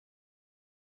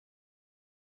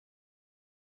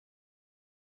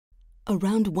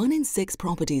Around 1 in 6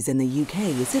 properties in the UK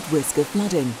is at risk of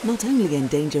flooding, not only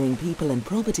endangering people and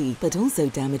property, but also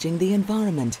damaging the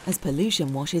environment as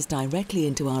pollution washes directly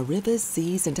into our rivers,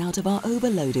 seas and out of our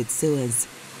overloaded sewers.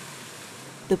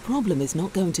 The problem is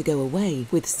not going to go away,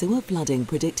 with sewer flooding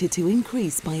predicted to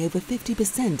increase by over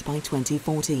 50% by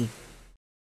 2040.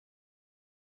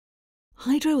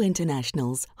 Hydro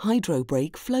International's hydro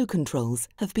brake flow controls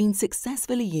have been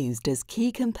successfully used as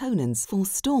key components for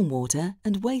stormwater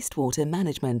and wastewater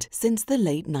management since the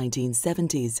late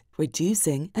 1970s,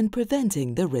 reducing and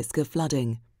preventing the risk of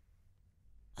flooding.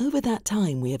 Over that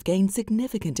time, we have gained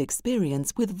significant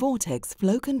experience with vortex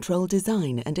flow control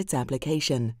design and its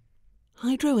application.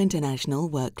 Hydro International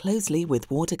work closely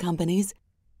with water companies,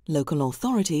 local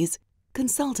authorities,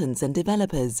 consultants and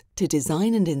developers to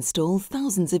design and install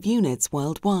thousands of units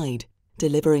worldwide,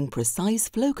 delivering precise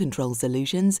flow control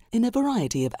solutions in a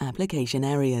variety of application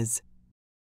areas.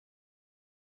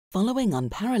 Following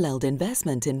unparalleled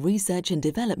investment in research and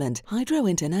development, Hydro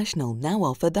International now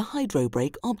offer the hydro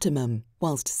brake Optimum.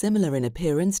 Whilst similar in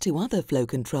appearance to other flow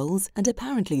controls and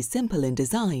apparently simple in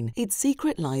design, its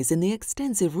secret lies in the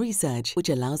extensive research which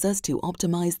allows us to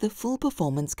optimize the full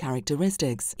performance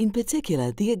characteristics, in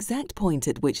particular the exact point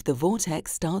at which the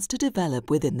vortex starts to develop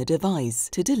within the device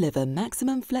to deliver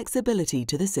maximum flexibility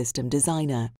to the system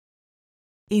designer.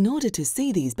 In order to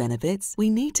see these benefits, we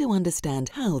need to understand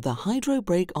how the hydro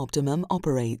brake Optimum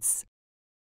operates.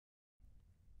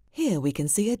 Here we can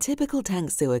see a typical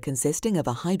tank sewer consisting of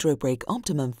a hydro brake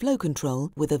Optimum flow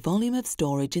control with a volume of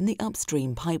storage in the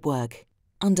upstream pipework.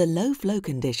 Under low flow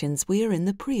conditions, we are in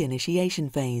the pre-initiation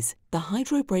phase. The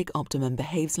hydro brake Optimum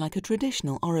behaves like a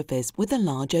traditional orifice with a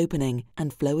large opening,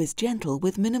 and flow is gentle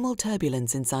with minimal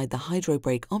turbulence inside the hydro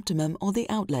brake Optimum or the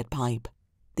outlet pipe.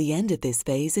 The end of this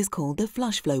phase is called the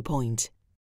flush flow point.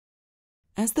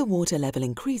 As the water level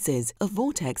increases, a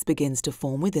vortex begins to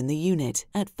form within the unit.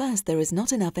 At first, there is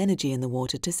not enough energy in the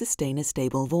water to sustain a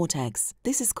stable vortex.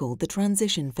 This is called the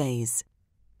transition phase.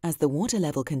 As the water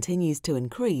level continues to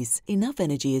increase, enough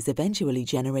energy is eventually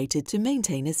generated to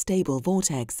maintain a stable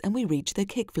vortex and we reach the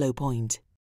kick flow point.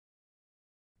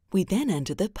 We then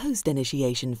enter the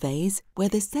post-initiation phase, where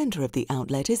the center of the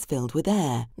outlet is filled with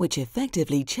air, which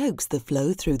effectively chokes the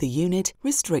flow through the unit,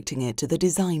 restricting it to the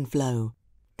design flow.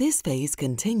 This phase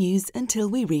continues until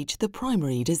we reach the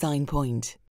primary design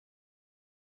point.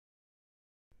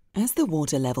 As the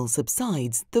water level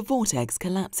subsides, the vortex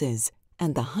collapses,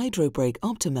 and the hydro brake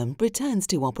Optimum returns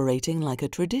to operating like a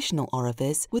traditional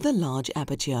orifice with a large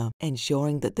aperture,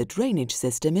 ensuring that the drainage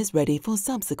system is ready for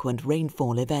subsequent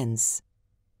rainfall events.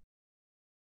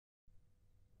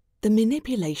 The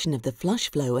manipulation of the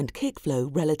flush flow and kick flow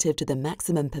relative to the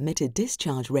maximum permitted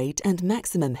discharge rate and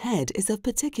maximum head is of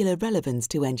particular relevance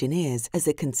to engineers as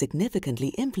it can significantly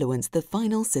influence the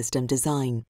final system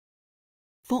design.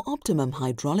 For optimum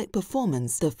hydraulic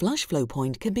performance, the flush flow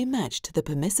point can be matched to the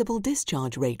permissible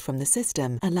discharge rate from the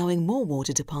system, allowing more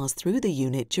water to pass through the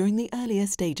unit during the earlier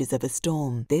stages of a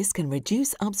storm. This can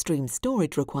reduce upstream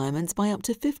storage requirements by up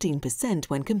to 15%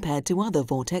 when compared to other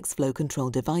vortex flow control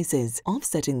devices,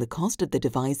 offsetting the cost of the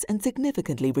device and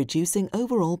significantly reducing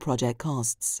overall project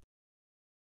costs.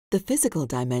 The physical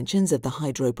dimensions of the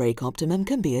hydro brake Optimum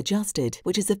can be adjusted,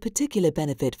 which is of particular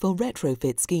benefit for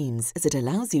retrofit schemes, as it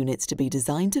allows units to be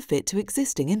designed to fit to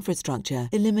existing infrastructure,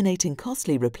 eliminating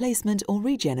costly replacement or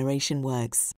regeneration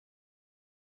works.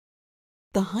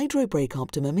 The hydro brake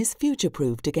Optimum is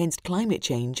future-proofed against climate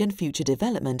change and future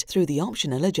development through the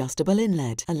optional adjustable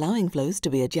inlet, allowing flows to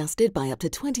be adjusted by up to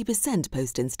 20%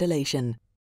 post-installation.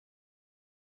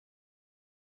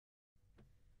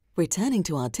 Returning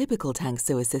to our typical tank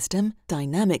sewer system,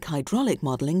 dynamic hydraulic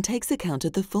modeling takes account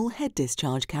of the full head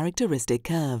discharge characteristic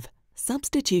curve.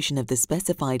 Substitution of the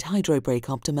specified hydro brake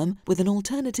Optimum with an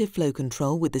alternative flow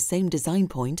control with the same design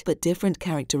point but different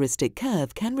characteristic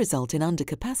curve can result in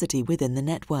undercapacity within the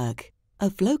network. A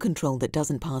flow control that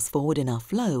doesn't pass forward enough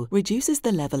flow reduces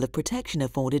the level of protection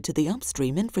afforded to the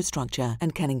upstream infrastructure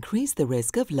and can increase the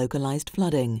risk of localized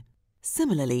flooding.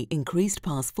 Similarly, increased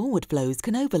pass-forward flows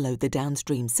can overload the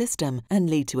downstream system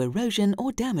and lead to erosion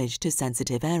or damage to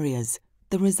sensitive areas.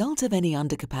 The result of any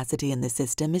undercapacity in the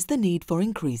system is the need for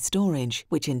increased storage,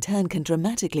 which in turn can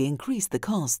dramatically increase the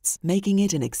costs, making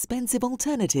it an expensive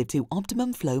alternative to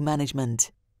optimum flow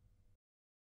management.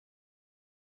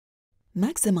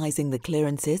 Maximizing the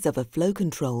clearances of a flow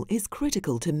control is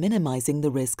critical to minimizing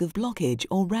the risk of blockage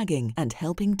or ragging and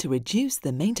helping to reduce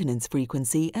the maintenance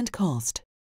frequency and cost.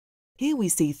 Here we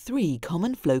see 3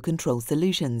 common flow control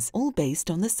solutions, all based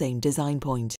on the same design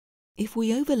point. If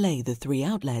we overlay the 3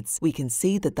 outlets, we can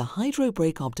see that the hydro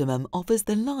brake Optimum offers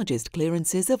the largest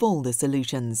clearances of all the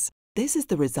solutions. This is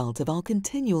the result of our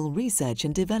continual research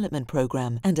and development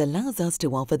program and allows us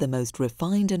to offer the most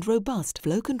refined and robust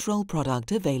flow control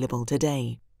product available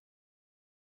today.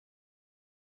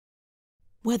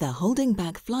 Whether holding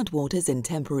back floodwaters in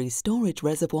temporary storage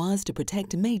reservoirs to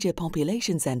protect major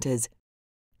population centers,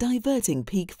 diverting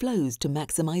peak flows to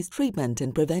maximize treatment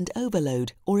and prevent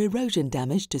overload or erosion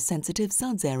damage to sensitive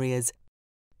suds areas,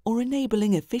 or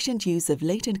enabling efficient use of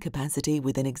latent capacity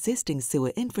within existing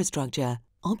sewer infrastructure,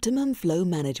 Optimum Flow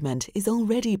Management is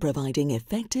already providing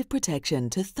effective protection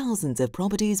to thousands of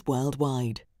properties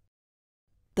worldwide.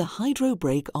 The Hydro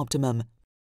Brake Optimum.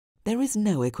 There is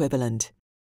no equivalent.